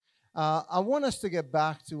I want us to get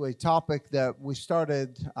back to a topic that we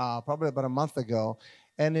started probably about a month ago,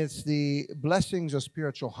 and it's the blessings of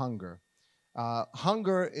spiritual hunger.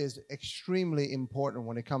 Hunger is extremely important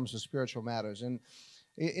when it comes to spiritual matters. And,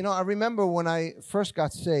 I remember when I first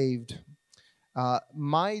got saved,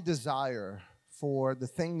 my desire for the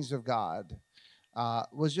things of God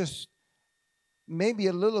was just maybe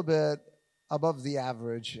a little bit above the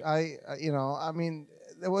average.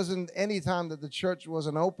 There wasn't any time that the church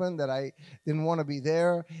wasn't open that I didn't want to be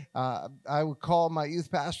there. I would call my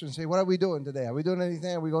youth pastor and say, "What are we doing today? Are we doing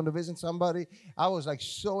anything? Are we going to visit somebody?" I was like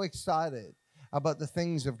so excited about the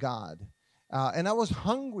things of God. And I was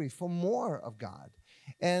hungry for more of God.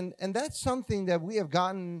 And that's something that we have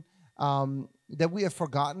gotten, that we have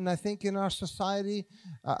forgotten, I think, in our society.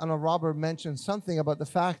 I know Robert mentioned something about the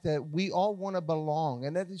fact that we all want to belong,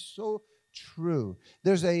 and that is so true.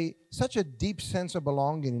 There's such a deep sense of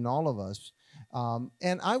belonging in all of us.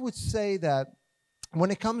 And I would say that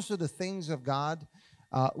when it comes to the things of God,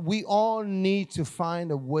 we all need to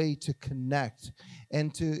find a way to connect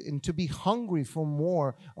and to be hungry for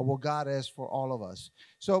more of what God has for all of us.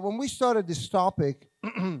 So when we started this topic,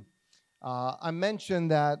 I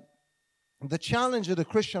mentioned that the challenge of the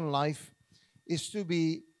Christian life is to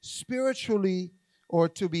be spiritually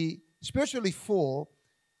full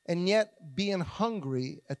and yet being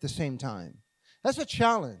hungry at the same time. That's a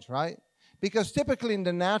challenge, right? Because typically in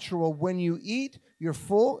the natural, when you eat, you're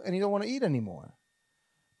full and you don't want to eat anymore.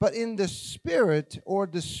 But in the spirit or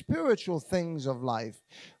the spiritual things of life,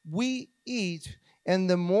 we eat, and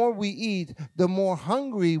the more we eat, the more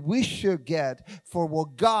hungry we should get for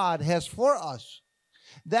what God has for us.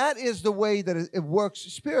 That is the way that it works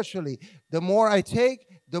spiritually. The more I take,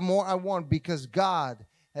 the more I want, because God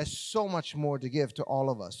has so much more to give to all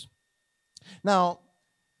of us. Now,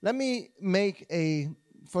 let me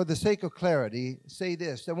for the sake of clarity, say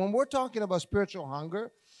this, that when we're talking about spiritual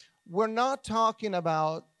hunger, we're not talking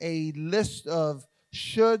about a list of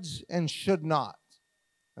shoulds and should not.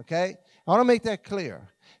 Okay? I want to make that clear,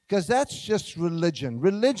 because that's just religion.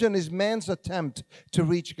 Religion is man's attempt to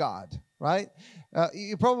reach God, right?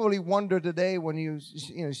 You probably wonder today when you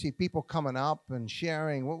see people coming up and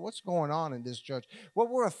sharing, what's going on in this church? Well,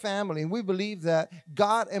 we're a family, and we believe that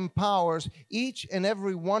God empowers each and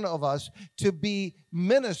every one of us to be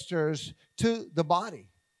ministers to the body,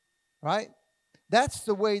 right? That's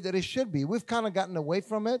the way that it should be. We've kind of gotten away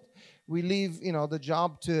from it. We leave, the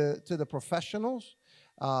job to the professionals.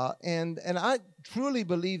 And I truly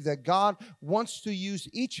believe that God wants to use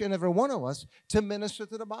each and every one of us to minister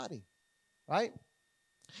to the body, right?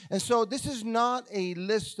 And so this is not a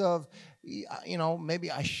list of,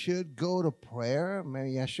 maybe I should go to prayer.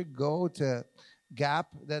 Maybe I should go to GAP.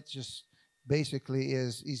 That's just basically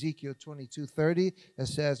is Ezekiel 22:30 that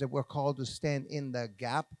says that we're called to stand in the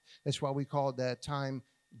gap. That's why we call that time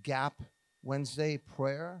Gap Wednesday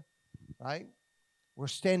prayer, right? We're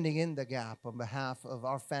standing in the gap on behalf of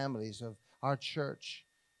our families, of our church,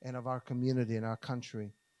 and of our community and our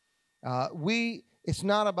country. It's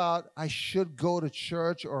not about I should go to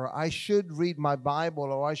church or I should read my Bible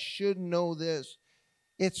or I should know this.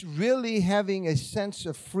 It's really having a sense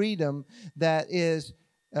of freedom that is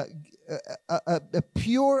a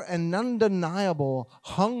pure and undeniable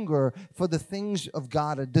hunger for the things of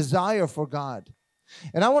God, a desire for God.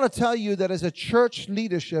 And I want to tell you that as a church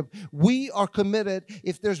leadership, we are committed.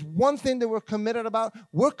 If there's one thing that we're committed about,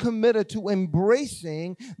 we're committed to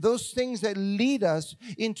embracing those things that lead us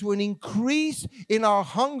into an increase in our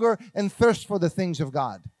hunger and thirst for the things of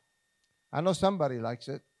God. I know somebody likes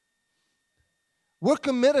it. We're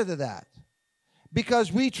committed to that,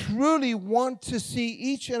 because we truly want to see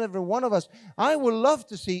each and every one of us. I would love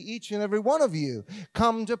to see each and every one of you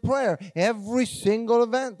come to prayer, every single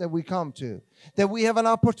event that we come to, that we have an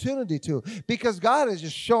opportunity to, because God is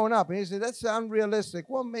just showing up. And you say, that's unrealistic.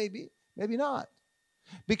 Well, maybe not.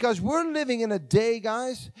 Because we're living in a day,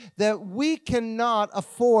 guys, that we cannot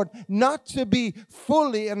afford not to be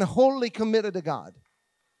fully and wholly committed to God.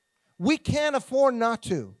 We can't afford not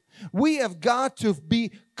to. We have got to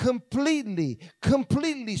be completely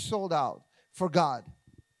sold out for God.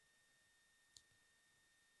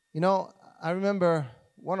 I remember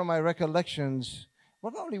one of my recollections,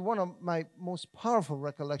 probably one of my most powerful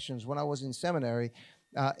recollections when I was in seminary.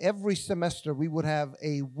 Every semester we would have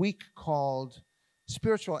a week called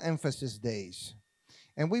Spiritual Emphasis Days.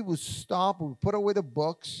 And we would stop, we would put away the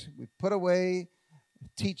books, we'd put away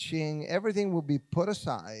teaching, everything would be put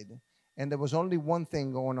aside. And there was only one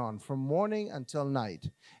thing going on from morning until night.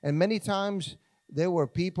 And many times there were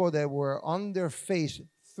people that were on their face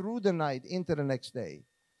through the night into the next day.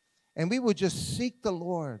 And we would just seek the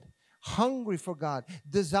Lord. hungry for God,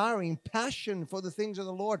 desiring, passion for the things of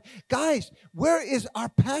the Lord. Guys, where is our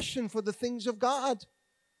passion for the things of God?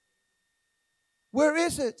 Where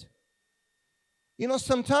is it? You know,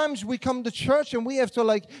 sometimes we come to church and we have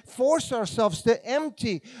to force ourselves to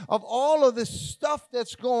empty of all of this stuff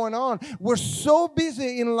that's going on. We're so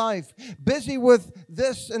busy in life, busy with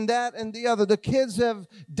this and that and the other. The kids have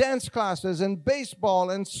dance classes and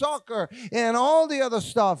baseball and soccer and all the other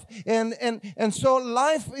stuff. And so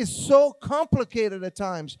life is so complicated at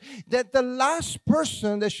times that the last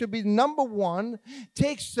person that should be number one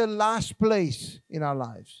takes the last place in our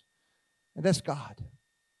lives. And that's God.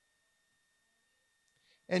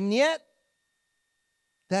 And yet,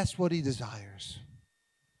 that's what He desires.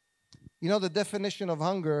 You know, the definition of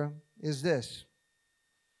hunger is this.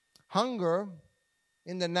 Hunger,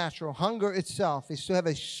 in the natural, hunger itself is to have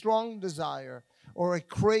a strong desire or a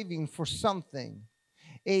craving for something,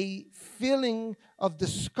 a feeling of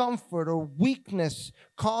discomfort or weakness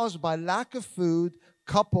caused by lack of food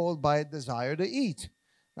coupled by a desire to eat.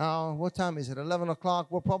 Now, what time is it? 11 o'clock?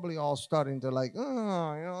 We're probably all starting to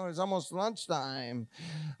it's almost lunchtime.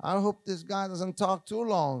 I hope this guy doesn't talk too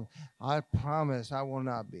long. I promise I will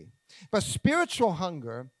not be. But spiritual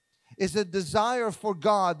hunger is a desire for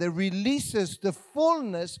God that releases the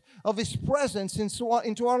fullness of His presence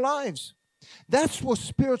into our lives. That's what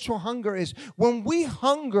spiritual hunger is. When we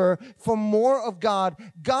hunger for more of God,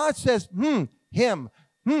 God says, Him,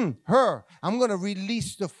 her. I'm going to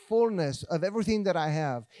release the fullness of everything that I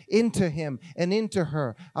have into him and into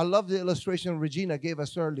her. I love the illustration Regina gave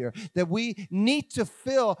us earlier, that we need to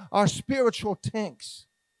fill our spiritual tanks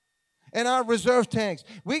and our reserve tanks.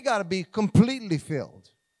 We got to be completely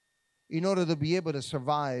filled in order to be able to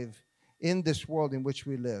survive in this world in which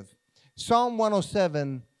we live. Psalm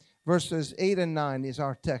 107, verses 8 and 9 is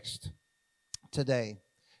our text today.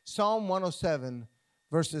 Psalm 107,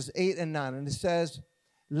 verses 8 and 9. And it says,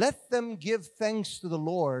 "Let them give thanks to the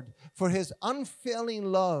Lord for his unfailing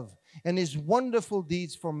love and his wonderful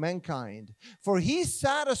deeds for mankind. For he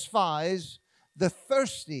satisfies the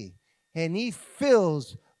thirsty and he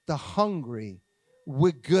fills the hungry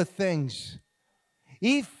with good things."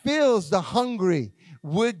 He fills the hungry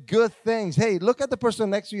with good things. Hey, look at the person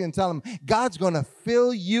next to you and tell them, God's going to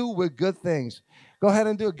fill you with good things. Go ahead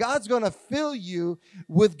and do it. God's going to fill you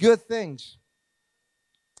with good things.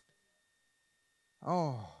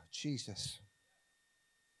 Oh, Jesus.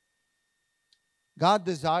 God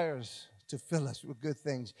desires to fill us with good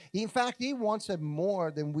things. In fact, he wants it more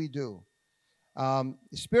than we do.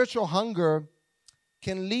 Spiritual hunger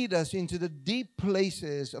can lead us into the deep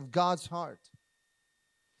places of God's heart.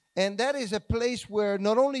 And that is a place where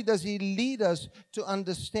not only does he lead us to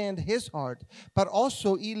understand his heart, but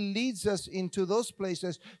also he leads us into those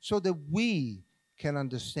places so that we can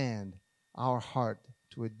understand our heart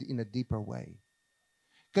in a deeper way.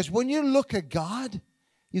 Because when you look at God,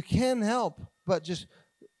 you can't help but just,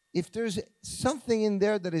 if there's something in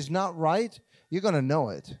there that is not right, you're going to know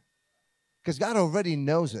it. Because God already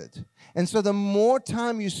knows it. And so the more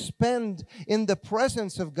time you spend in the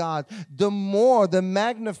presence of God, the more the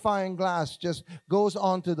magnifying glass just goes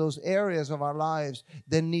on to those areas of our lives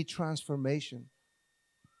that need transformation.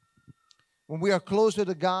 When we are closer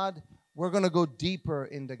to God, we're going to go deeper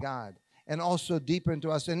into God and also deeper into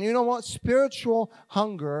us. And you know what? Spiritual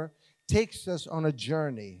hunger takes us on a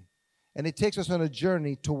journey. And it takes us on a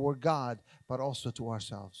journey toward God, but also to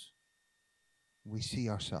ourselves. We see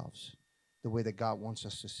ourselves the way that God wants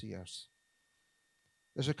us to see us.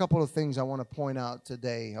 There's a couple of things I want to point out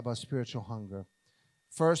today about spiritual hunger.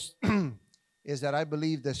 First is that I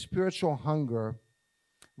believe that spiritual hunger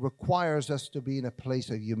requires us to be in a place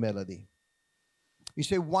of humility. You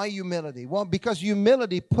say, why humility? Well, because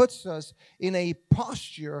humility puts us in a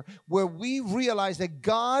posture where we realize that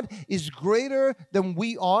God is greater than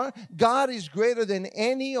we are. God is greater than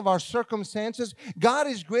any of our circumstances. God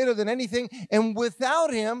is greater than anything. And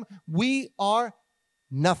without him, we are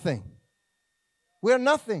nothing. We are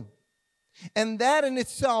nothing. And that in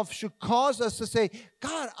itself should cause us to say,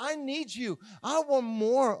 God, I need you. I want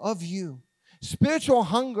more of you. Spiritual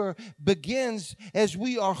hunger begins as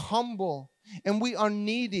we are humble. And we are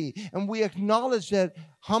needy, and we acknowledge that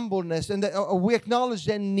humbleness, and that we acknowledge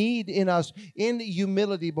that need in us in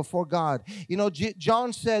humility before God. You know,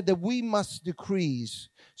 John said that we must decrease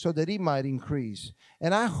so that he might increase.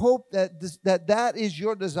 And I hope that that is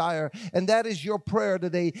your desire, and that is your prayer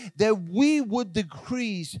today, that we would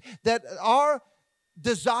decrease, that our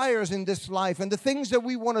desires in this life and the things that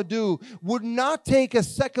we want to do would not take a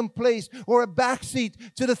second place or a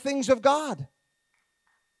backseat to the things of God.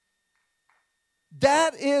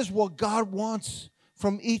 That is what God wants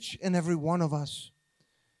from each and every one of us.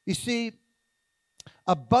 You see,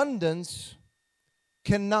 abundance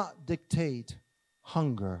cannot dictate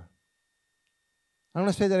hunger. I'm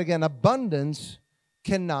going to say that again. Abundance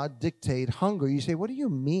cannot dictate hunger. You say, what do you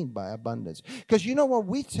mean by abundance? Because you know what?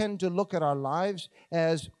 We tend to look at our lives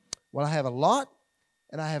as, well, I have a lot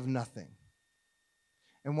and I have nothing.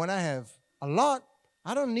 And when I have a lot,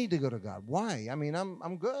 I don't need to go to God. Why? I mean,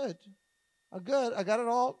 I'm good. I'm good. I got it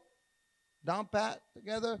all down pat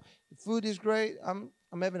together. The food is great. I'm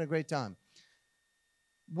having a great time.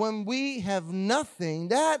 When we have nothing,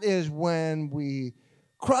 that is when we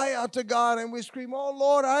cry out to God and we scream, oh,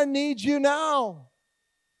 Lord, I need you now.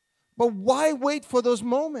 But why wait for those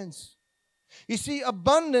moments? You see,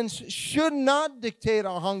 abundance should not dictate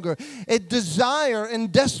our hunger. A desire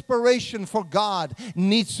and desperation for God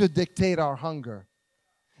needs to dictate our hunger.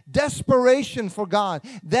 Desperation for God.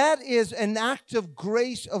 That is an act of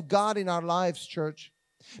grace of God in our lives, church.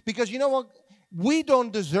 Because you know what? We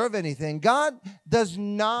don't deserve anything. God does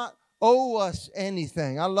not owe us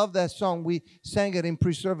anything. I love that song. We sang it in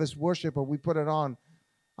pre-service worship, or we put it on.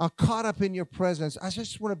 I'm caught up in your presence. I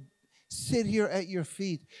just want to sit here at your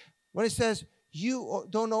feet. When it says, you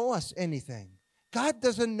don't owe us anything. God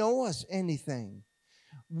doesn't owe us anything.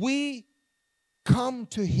 We come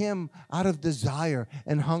to Him out of desire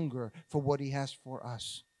and hunger for what He has for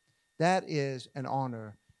us. That is an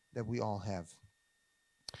honor that we all have.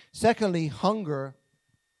 Secondly, hunger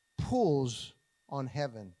pulls on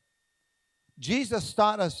heaven. Jesus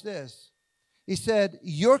taught us this. He said,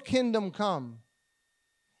 your kingdom come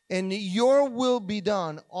and your will be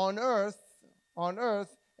done on earth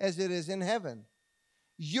as it is in heaven.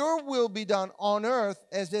 Your will be done on earth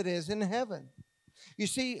as it is in heaven. You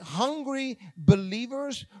see, hungry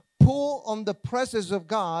believers pull on the presence of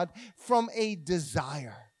God from a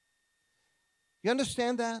desire. You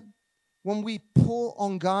understand that? When we pull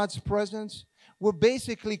on God's presence, we're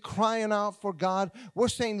basically crying out for God. We're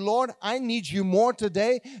saying, Lord, I need you more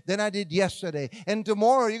today than I did yesterday. And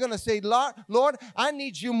tomorrow you're going to say, Lord, I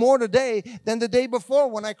need you more today than the day before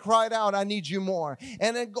when I cried out, I need you more.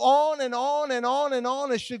 And then on and on and on and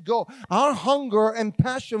on it should go. Our hunger and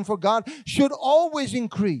passion for God should always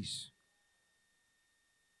increase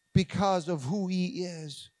because of who He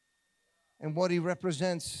is and what He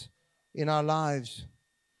represents in our lives.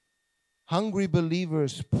 Hungry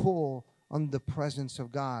believers pull on the presence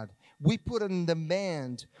of God. We put a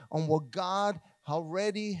demand on what God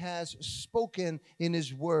already has spoken in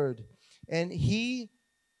His Word. And He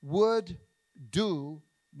would do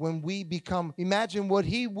when we become, imagine what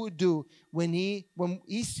He would do when He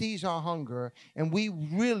sees our hunger and we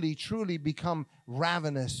really, truly become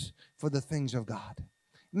ravenous for the things of God.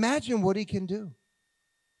 Imagine what He can do.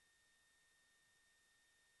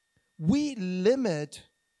 We limit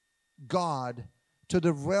God to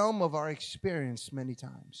the realm of our experience many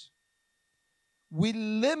times. We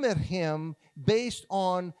limit Him based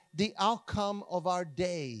on the outcome of our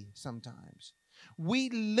day sometimes. We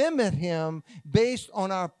limit Him based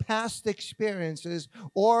on our past experiences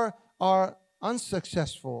or our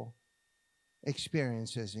unsuccessful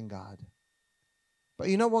experiences in God. But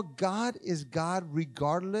you know what? God is God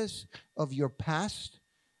regardless of your past,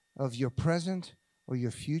 of your present, or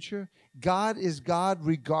your future. God is God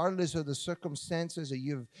regardless of the circumstances that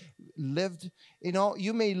you've lived. You know,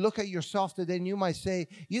 you may look at yourself today and you might say,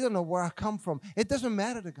 you don't know where I come from. It doesn't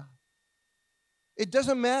matter to God. It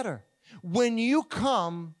doesn't matter. When you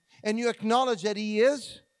come and you acknowledge that He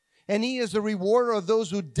is, and He is the rewarder of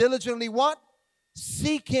those who diligently what?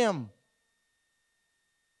 Seek Him.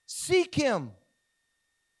 Seek Him.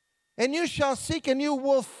 And you shall seek and you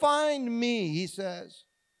will find me, He says.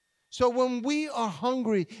 So when we are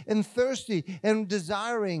hungry and thirsty and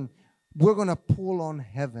desiring, we're going to pull on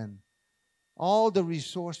heaven, all the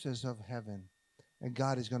resources of heaven, and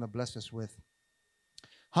God is going to bless us with.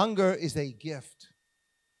 Hunger is a gift.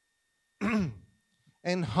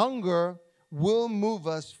 And hunger will move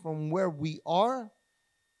us from where we are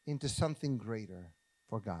into something greater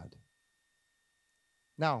for God.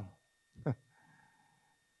 Now,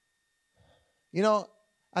 you know,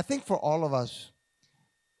 I think for all of us,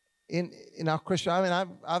 in our Christian, I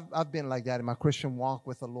mean, I've been like that in my Christian walk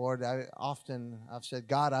with the Lord. I've said,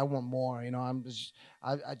 God, I want more. You know,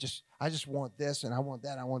 I just want this and I want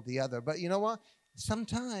that. I want the other. But you know what?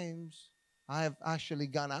 Sometimes I have actually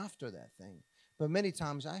gone after that thing, but many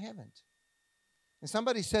times I haven't. And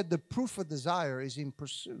somebody said the proof of desire is in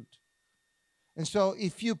pursuit. And so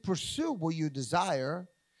if you pursue what you desire,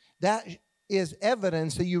 that is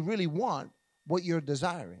evidence that you really want what you're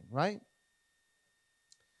desiring, right?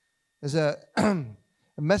 There's a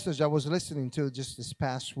message I was listening to just this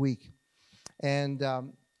past week. And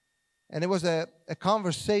And it was a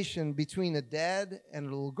conversation between a dad and a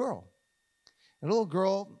little girl. A little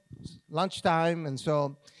girl, lunchtime, and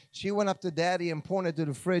so she went up to Daddy and pointed to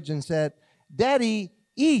the fridge and said, "Daddy,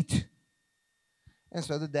 eat." And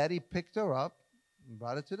so the daddy picked her up and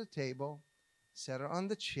brought her to the table, set her on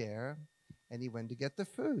the chair, and he went to get the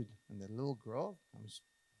food. And the little girl comes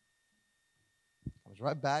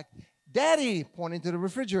right back. "Daddy," pointing to the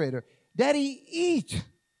refrigerator, "Daddy, eat."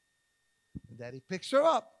 And Daddy picks her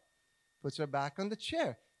up, puts her back on the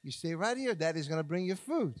chair. "You stay right here. Daddy's going to bring you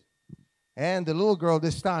food." And the little girl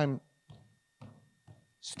this time,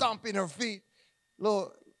 stomping her feet,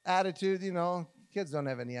 little attitude, kids don't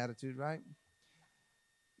have any attitude, right?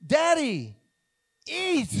 "Daddy,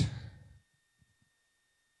 eat."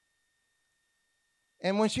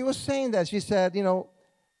 And when she was saying that, she said,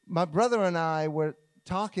 my brother and I were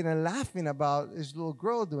talking and laughing about this little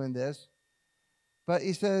girl doing this. But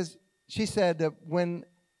she said that when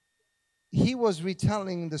he was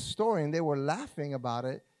retelling the story and they were laughing about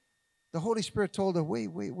it, the Holy Spirit told her, wait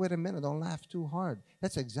a minute, don't laugh too hard.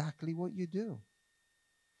 That's exactly what you do.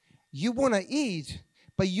 You want to eat,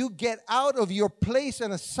 but you get out of your place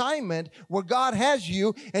and assignment where God has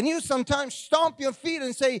you, and you sometimes stomp your feet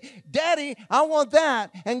and say, "Daddy, I want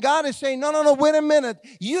that." And God is saying, no, wait a minute.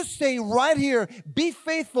 You stay right here. Be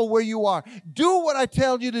faithful where you are. Do what I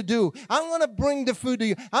tell you to do. I'm going to bring the food to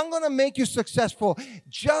you. I'm going to make you successful.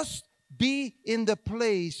 Just be in the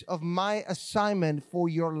place of my assignment for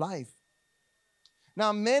your life.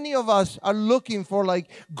 Now, many of us are looking for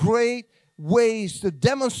great ways to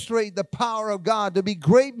demonstrate the power of God, to be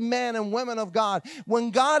great men and women of God. When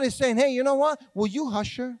God is saying, "Hey, you know what? Will you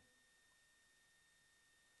hush her?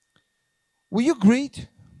 Will you greet?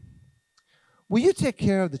 Will you take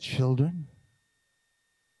care of the children?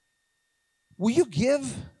 Will you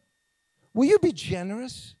give? Will you be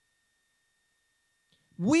generous?"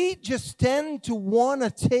 We just tend to want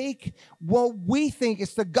to take what we think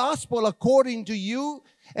is the gospel according to you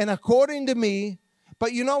and according to me.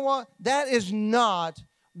 But you know what? That is not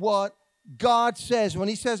what God says. When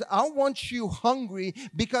He says, "I want you hungry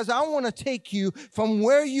because I want to take you from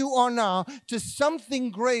where you are now to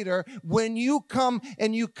something greater," when you come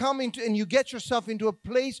into and you get yourself into a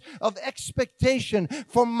place of expectation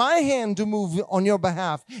for my hand to move on your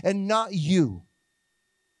behalf and not you.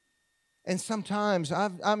 And sometimes,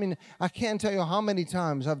 I can't tell you how many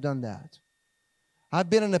times I've done that.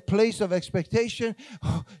 I've been in a place of expectation,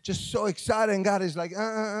 just so excited, and God is like,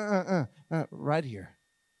 right here.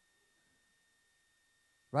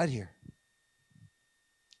 Right here.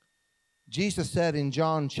 Jesus said in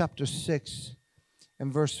John chapter 6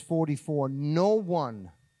 and verse 44, "No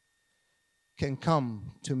one can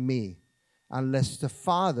come to me unless the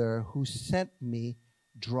Father who sent me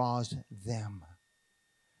draws them."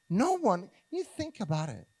 No one. You think about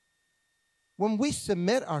it. When we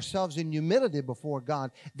submit ourselves in humility before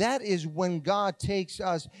God, that is when God takes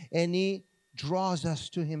us and He draws us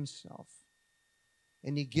to Himself.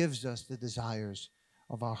 And He gives us the desires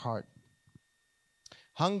of our heart.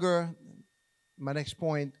 Hunger, my next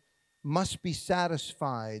point, must be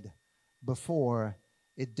satisfied before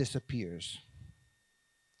it disappears.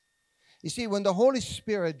 You see, when the Holy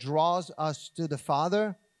Spirit draws us to the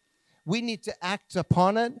Father, we need to act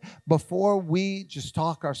upon it before we just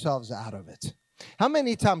talk ourselves out of it. How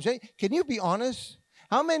many times, can you be honest?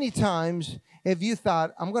 How many times have you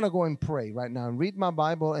thought, "I'm going to go and pray right now and read my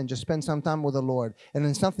Bible and just spend some time with the Lord," and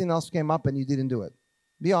then something else came up and you didn't do it?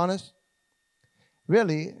 Be honest.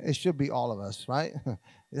 Really, it should be all of us, right?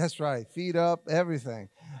 That's right. Feet up, everything.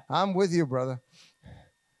 I'm with you, brother.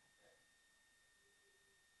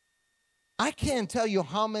 I can't tell you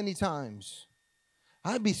how many times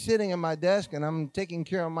I'd be sitting at my desk and I'm taking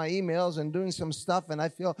care of my emails and doing some stuff, and I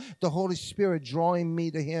feel the Holy Spirit drawing me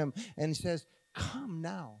to Him, and He says, "Come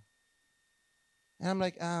now." And I'm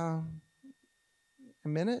like, a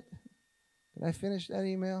minute? Did I finish that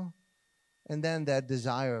email? And then that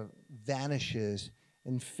desire vanishes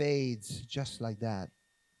and fades just like that.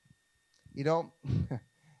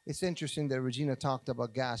 It's interesting that Regina talked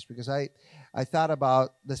about gas, because I thought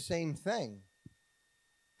about the same thing.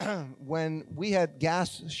 When we had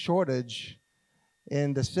gas shortage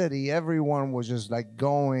in the city, everyone was just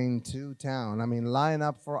going to town. Line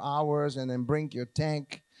up for hours and then bring your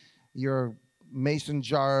tank, your mason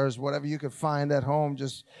jars, whatever you could find at home.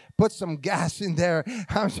 Just put some gas in there.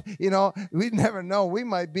 We never know. We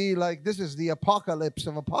might be this is the apocalypse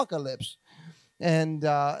of apocalypse. And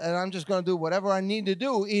I'm just going to do whatever I need to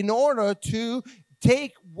do in order to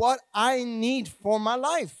take what I need for my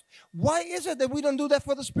life. Why is it that we don't do that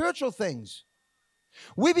for the spiritual things?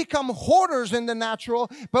 We become hoarders in the natural,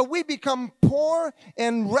 but we become poor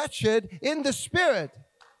and wretched in the spirit.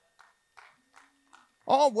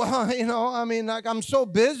 Oh, well, I mean, like, I'm so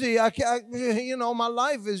busy. I can't, my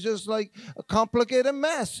life is just like a complicated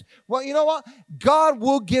mess. Well, you know what? God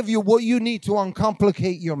will give you what you need to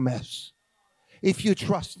uncomplicate your mess if you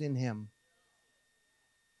trust in Him.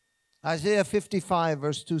 Isaiah 55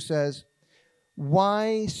 verse 2 says,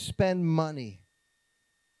 why spend money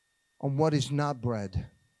on what is not bread?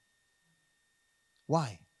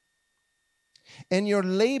 Why? And your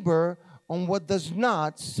labor on what does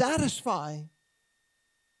not satisfy.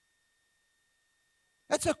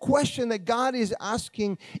 That's a question that God is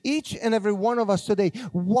asking each and every one of us today.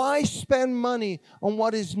 Why spend money on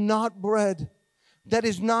what is not bread, that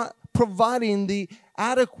is not providing the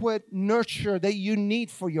adequate nurture that you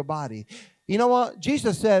need for your body? You know what?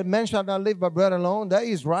 Jesus said, man shall not live by bread alone. That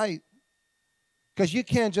is right. Because you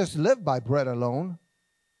can't just live by bread alone.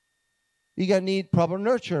 You got to need proper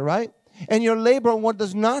nurture, right? And your labor on what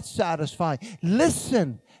does not satisfy.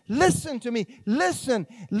 Listen to me. Listen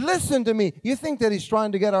to me. You think that He's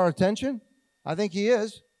trying to get our attention? I think He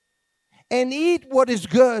is. And eat what is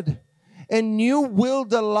good, and you will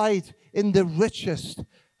delight in the richest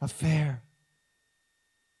affair.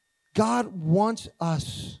 God wants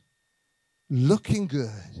us looking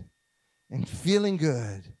good and feeling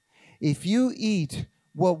good. If you eat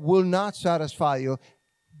what will not satisfy you,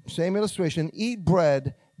 same illustration, eat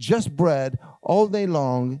bread, just bread, all day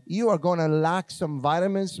long, you are going to lack some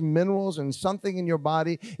vitamins, minerals, and something in your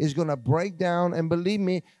body is going to break down. And believe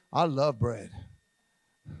me, I love bread.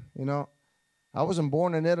 I wasn't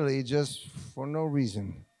born in Italy just for no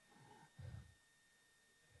reason.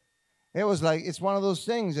 It was like, it's one of those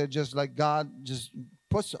things that just like God just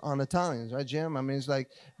puts on Italians, right, Jim? I mean, it's like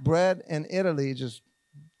bread and Italy just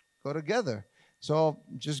go together. So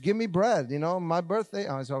just give me bread. My birthday,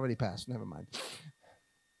 it's already passed. Never mind.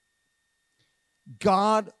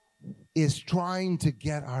 God is trying to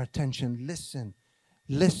get our attention. Listen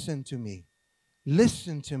to me.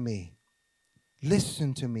 Listen to me.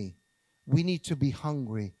 Listen to me. We need to be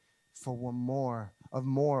hungry for more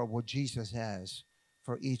of what Jesus has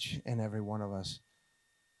for each and every one of us.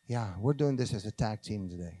 Yeah, we're doing this as a tag team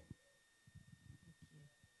today.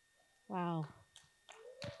 Wow.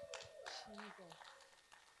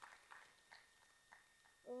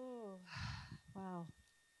 Oh, wow.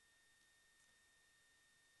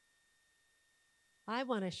 I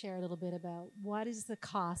want to share a little bit about what is the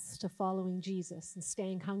cost of following Jesus and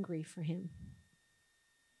staying hungry for Him.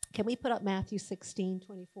 Can we put up Matthew 16,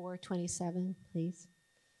 24, 27, please?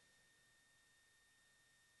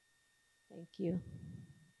 Thank you.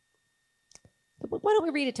 Why don't we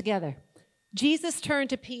read it together? Jesus turned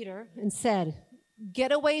to Peter and said,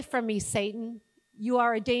 "Get away from me, Satan. You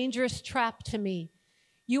are a dangerous trap to me.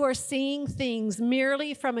 You are seeing things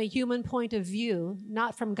merely from a human point of view,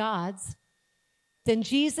 not from God's." Then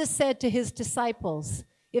Jesus said to His disciples,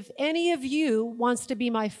 "If any of you wants to be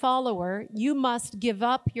my follower, you must give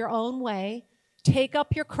up your own way, take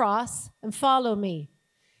up your cross, and follow me.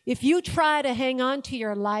 If you try to hang on to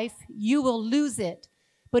your life, you will lose it.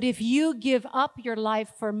 But if you give up your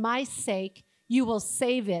life for my sake, you will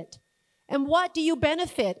save it. And what do you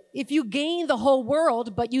benefit if you gain the whole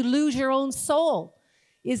world, but you lose your own soul?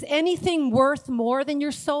 Is anything worth more than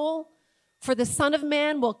your soul? For the Son of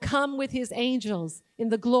Man will come with His angels in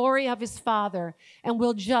the glory of His Father and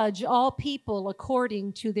will judge all people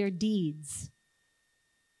according to their deeds."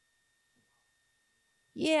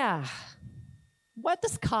 Yeah. What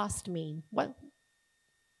does cost mean? What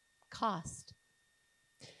cost?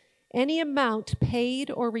 Any amount paid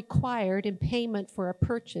or required in payment for a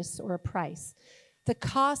purchase or a price. The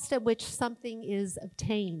cost at which something is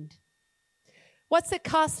obtained. What's it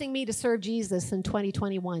costing me to serve Jesus in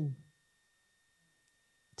 2021?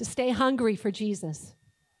 To stay hungry for Jesus.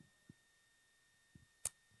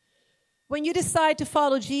 When you decide to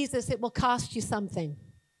follow Jesus, it will cost you something.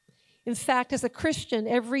 In fact, as a Christian,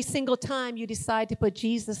 every single time you decide to put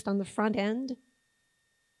Jesus on the front end,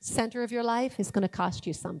 center of your life, is going to cost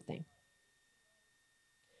you something.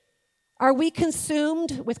 Are we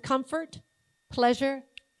consumed with comfort, pleasure,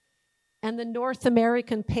 and the North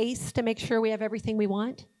American pace to make sure we have everything we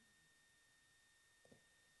want?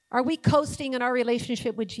 Are we coasting in our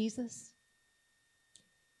relationship with Jesus?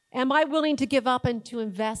 Am I willing to give up and to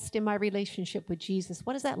invest in my relationship with Jesus?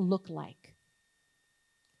 What does that look like?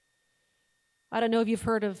 I don't know if you've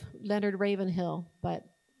heard of Leonard Ravenhill, but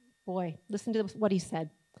boy, listen to what he said.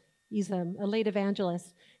 He's a late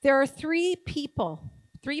evangelist. There are three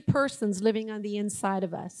persons living on the inside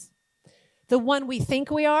of us. The one we think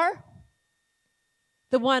we are,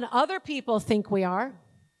 the one other people think we are,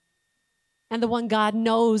 and the one God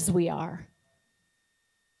knows we are.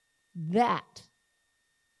 That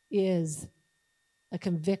is a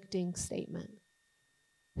convicting statement.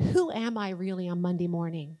 Who am I really on Monday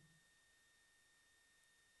morning?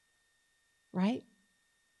 Right?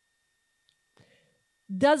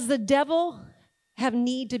 Does the devil have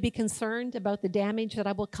need to be concerned about the damage that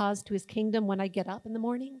I will cause to his kingdom when I get up in the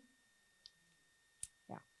morning?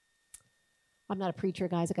 Yeah. I'm not a preacher,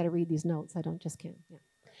 guys. I got to read these notes. I don't just can't. Yeah.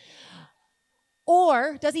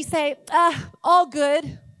 Or does he say, all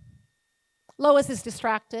good. Lois is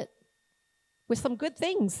distracted with some good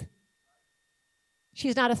things.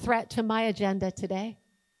 She's not a threat to my agenda today.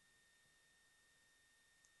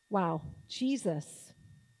 Wow, Jesus.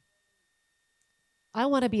 I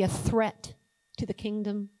want to be a threat to the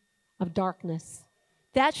kingdom of darkness.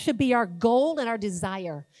 That should be our goal and our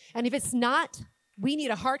desire. And if it's not, we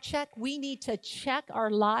need a heart check. We need to check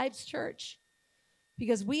our lives, church,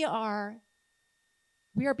 because we are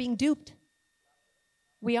being duped.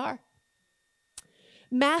 We are.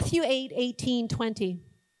 Matthew 8:18-20.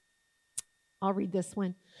 I'll read this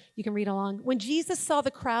one. You can read along. When Jesus saw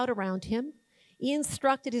the crowd around him, he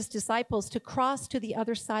instructed his disciples to cross to the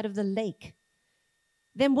other side of the lake.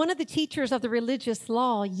 Then one of the teachers of the religious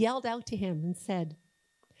law yelled out to him and said,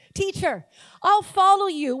 "Teacher, I'll follow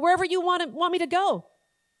you wherever you want me to go."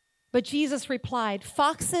 But Jesus replied,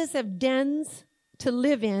 "Foxes have dens to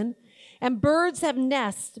live in, and birds have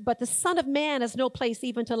nests, but the Son of Man has no place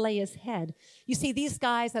even to lay his head." You see, these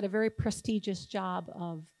guys had a very prestigious job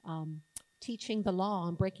of teaching the law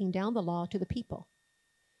and breaking down the law to the people.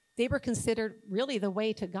 They were considered really the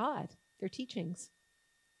way to God, their teachings.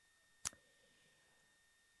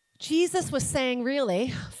 Jesus was saying,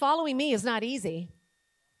 really, following me is not easy.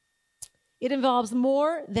 It involves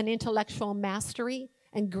more than intellectual mastery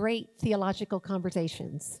and great theological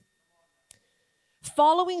conversations.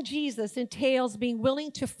 Following Jesus entails being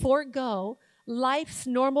willing to forego life's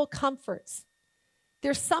normal comforts.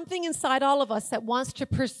 There's something inside all of us that wants to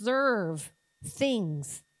preserve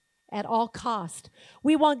things at all cost.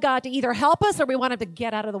 We want God to either help us or we want him to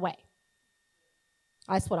get out of the way.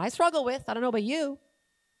 That's what I struggle with. I don't know about you.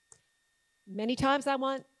 Many times I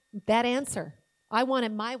want that answer. I want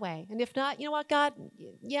it my way. And if not, you know what, God?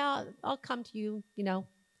 Yeah, I'll come to you, in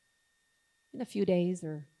a few days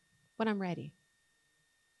or when I'm ready.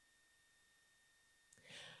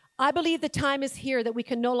 I believe the time is here that we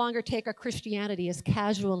can no longer take our Christianity as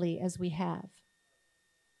casually as we have.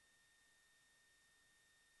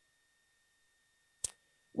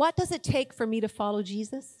 What does it take for me to follow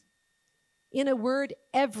Jesus? In a word,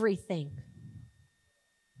 everything.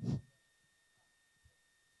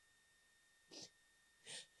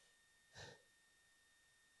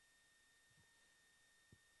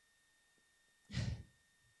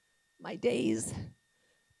 My days,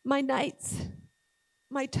 my nights,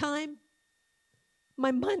 my time,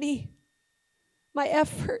 my money, my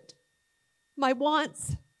effort, my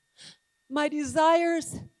wants, my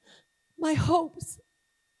desires, my hopes,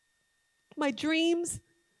 my dreams,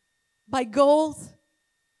 my goals,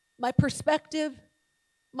 my perspective,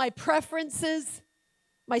 my preferences,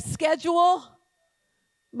 my schedule,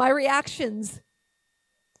 my reactions,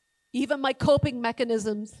 even my coping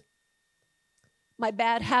mechanisms, my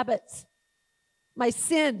bad habits, my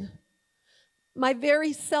sin, my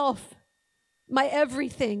very self, my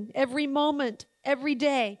everything, every moment, every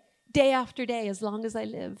day, day after day, as long as I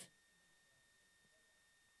live.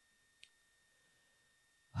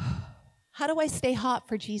 How do I stay hot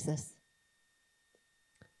for Jesus?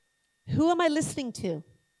 Who am I listening to?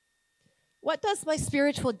 What does my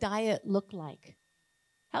spiritual diet look like?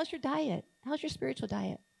 How's your diet? How's your spiritual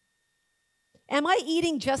diet? Am I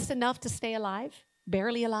eating just enough to stay alive?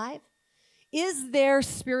 Barely alive? Is there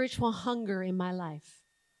spiritual hunger in my life?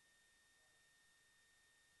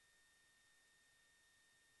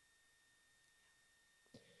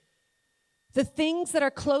 The things that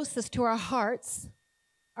are closest to our hearts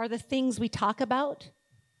are the things we talk about.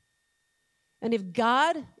 And if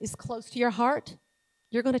God is close to your heart,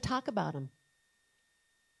 you're going to talk about him.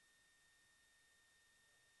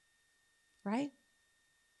 Right?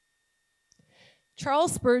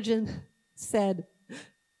 Charles Spurgeon said,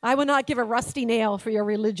 "I will not give a rusty nail for your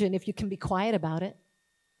religion if you can be quiet about it.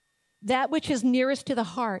 That which is nearest to the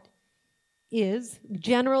heart is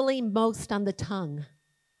generally most on the tongue."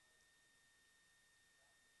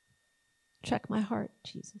 Check my heart,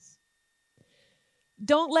 Jesus.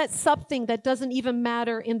 Don't let something that doesn't even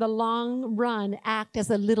matter in the long run act as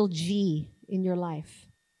a little G in your life.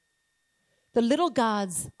 The little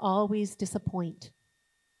gods always disappoint.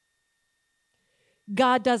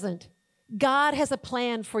 God doesn't. God has a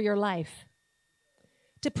plan for your life.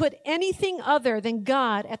 To put anything other than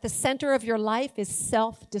God at the center of your life is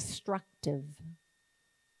self-destructive.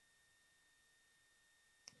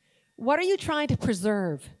 What are you trying to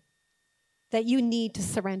preserve that you need to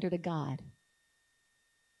surrender to God?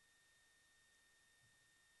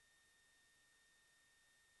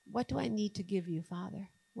 What do I need to give you, Father?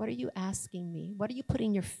 What are you asking me? What are you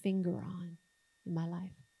putting your finger on in my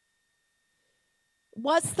life?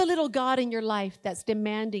 What's the little God in your life that's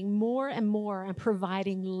demanding more and more and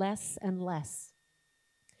providing less and less?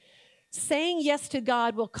 Saying yes to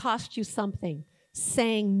God will cost you something.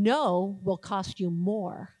 Saying no will cost you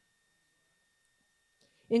more,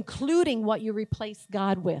 including what you replace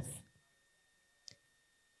God with.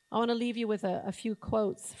 I want to leave you with a few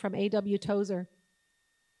quotes from A.W. Tozer.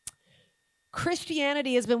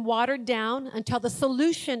 Christianity has been watered down until the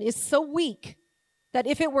solution is so weak that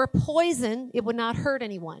if it were poison, it would not hurt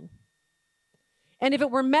anyone. And if it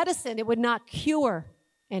were medicine, it would not cure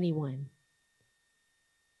anyone.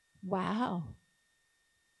 Wow.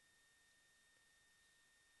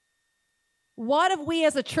 What have we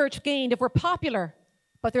as a church gained if we're popular,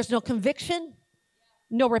 but there's no conviction,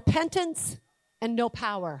 no repentance, and no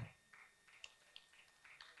power?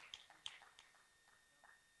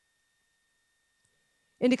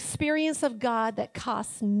 An experience of God that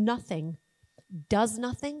costs nothing, does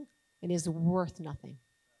nothing, and is worth nothing.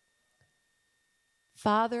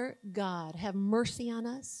 Father God, have mercy on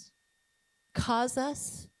us. Cause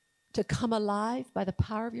us to come alive by the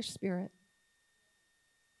power of your Spirit.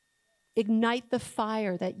 Ignite the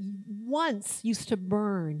fire that once used to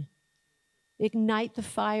burn. Ignite the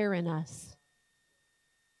fire in us.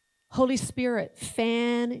 Holy Spirit,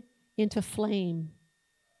 fan into flame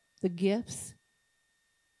the gifts.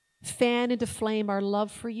 Fan into flame our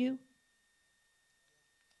love for you.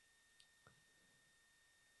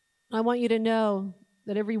 I want you to know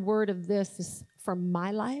that every word of this is from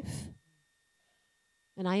my life.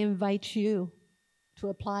 And I invite you to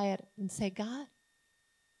apply it and say, God,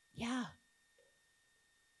 yeah,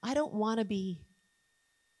 I don't want to be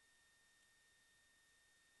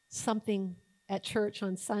something at church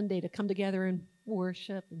on Sunday to come together and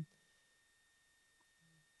worship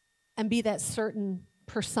and be that certain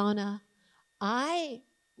persona. I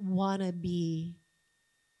want to be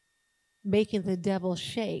making the devil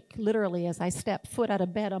shake, literally, as I step foot out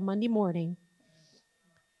of bed on Monday morning,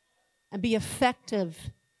 and be effective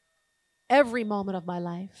every moment of my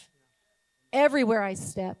life, everywhere I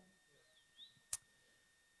step.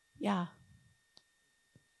 Yeah.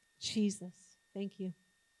 Jesus, thank you.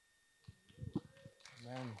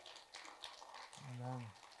 Amen. Amen.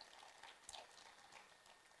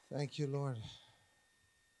 Thank you, Lord.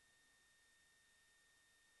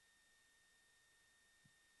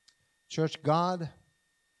 Church, God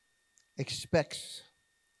expects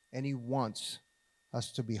and He wants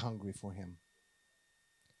us to be hungry for Him.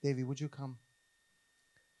 Davey, would you come?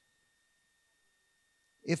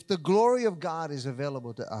 If the glory of God is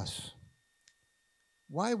available to us,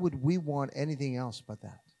 why would we want anything else but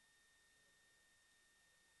that?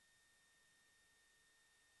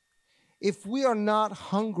 If we are not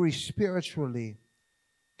hungry spiritually,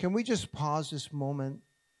 can we just pause this moment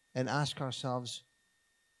and ask ourselves,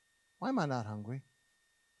 why am I not hungry?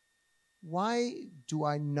 Why do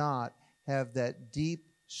I not have that deep,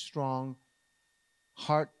 strong,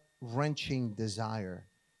 heart-wrenching desire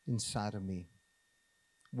inside of me?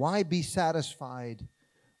 Why be satisfied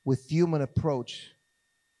with human approach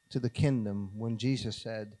to the kingdom when Jesus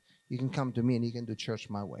said, you can come to me and you can do church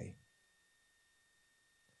my way?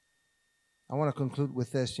 I want to conclude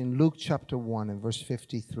with this in Luke chapter 1 and verse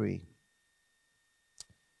 53.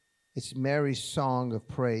 It's Mary's song of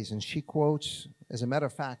praise, and she quotes, as a matter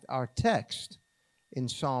of fact, our text in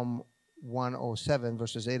Psalm 107,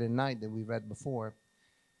 verses 8 and 9 that we read before.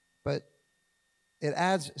 But it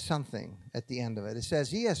adds something at the end of it. It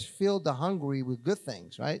says, He has filled the hungry with good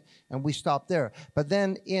things, right? And we stop there. But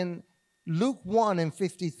then in Luke 1 and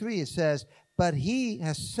 53, it says, but He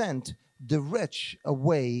has sent the rich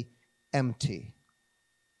away empty.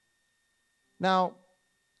 Now,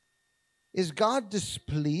 is God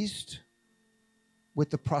displeased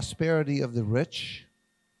with the prosperity of the rich?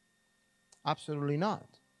 Absolutely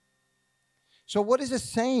not. So what is it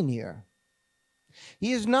saying here?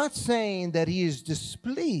 He is not saying that He is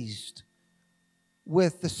displeased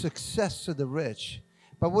with the success of the rich.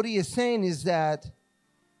 But what He is saying is that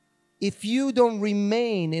if you don't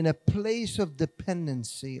remain in a place of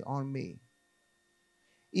dependency on me,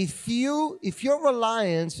 if your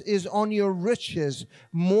reliance is on your riches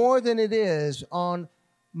more than it is on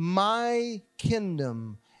my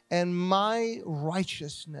kingdom and my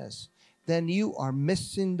righteousness, then you are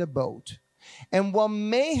missing the boat. And what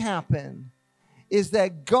may happen is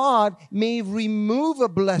that God may remove a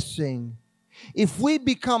blessing if we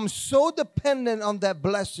become so dependent on that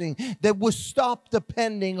blessing that we stop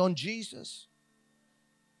depending on Jesus.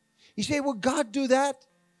 You say, would God do that?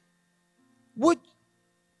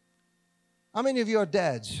 How many of you are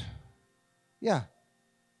dads? Yeah.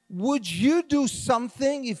 Would you do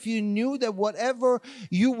something if you knew that whatever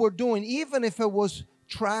you were doing, even if it was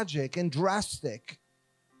tragic and drastic,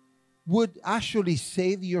 would actually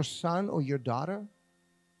save your son or your daughter?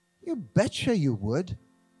 You betcha you would.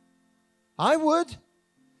 I would.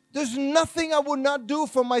 There's nothing I would not do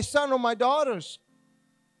for my son or my daughters.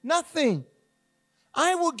 Nothing.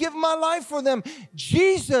 I will give my life for them.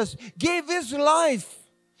 Jesus gave His life.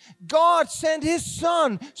 God sent His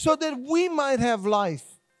Son so that we might have life.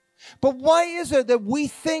 But why is it that we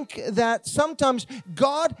think that sometimes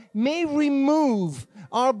God may remove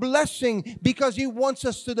our blessing because He wants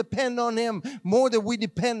us to depend on Him more than we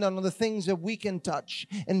depend on the things that we can touch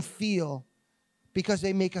and feel because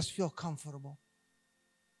they make us feel comfortable?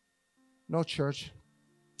 No, church.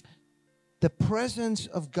 The presence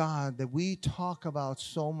of God that we talk about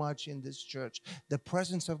so much in this church, the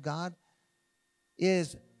presence of God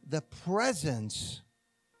is the presence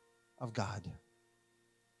of God.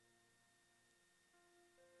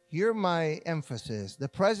 Hear my emphasis. The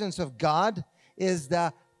presence of God is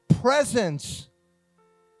the presence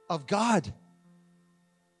of God.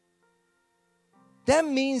 That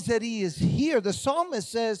means that He is here. The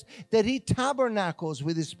psalmist says that He tabernacles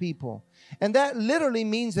with His people. And that literally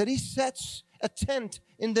means that He sets a tent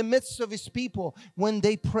in the midst of His people when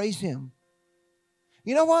they praise Him.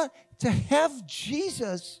 You know what? To have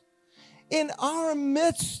Jesus in our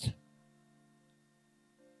midst,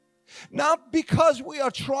 not because we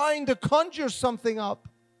are trying to conjure something up,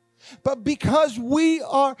 but because we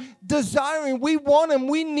are desiring, we want Him,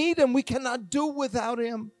 we need Him, we cannot do without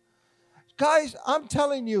Him. Guys, I'm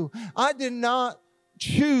telling you, I did not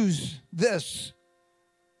choose this.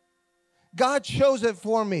 God chose it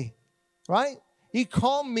for me, right? He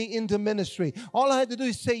called me into ministry. All I had to do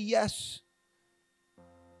is say yes.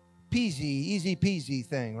 Peasy, easy peasy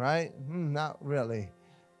thing, right? Not really.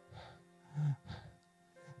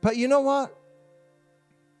 But you know what?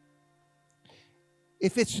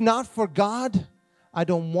 If it's not for God, I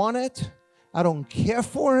don't want it. I don't care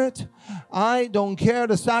for it. I don't care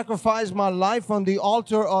to sacrifice my life on the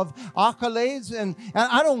altar of accolades. And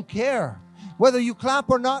I don't care. Whether you clap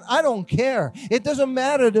or not, I don't care. It doesn't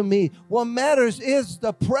matter to me. What matters is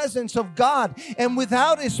the presence of God. And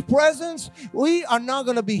without His presence, we are not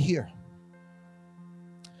going to be here.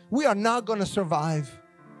 We are not going to survive.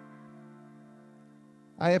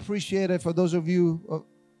 I appreciate it for those of you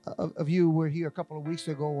who were here a couple of weeks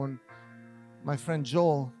ago when my friend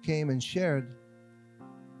Joel came and shared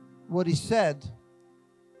what he said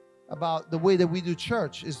about the way that we do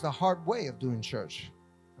church is the hard way of doing church.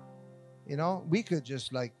 You know, we could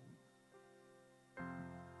just like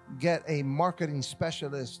get a marketing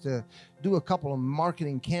specialist to do a couple of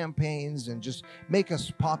marketing campaigns and just make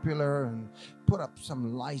us popular and put up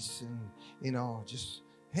some lights and, you know, just,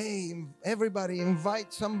 hey, everybody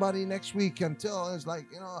invite somebody next week until it's like,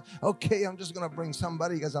 you know, okay, I'm just going to bring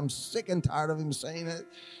somebody because I'm sick and tired of him saying it.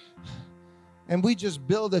 And we just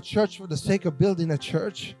build a church for the sake of building a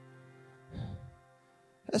church.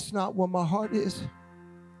 That's not what my heart is.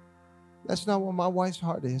 That's not what my wife's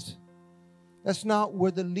heart is. That's not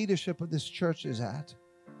where the leadership of this church is at.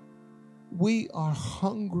 We are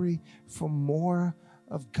hungry for more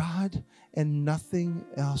of God, and nothing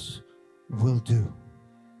else will do.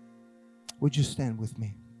 Would you stand with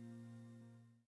me?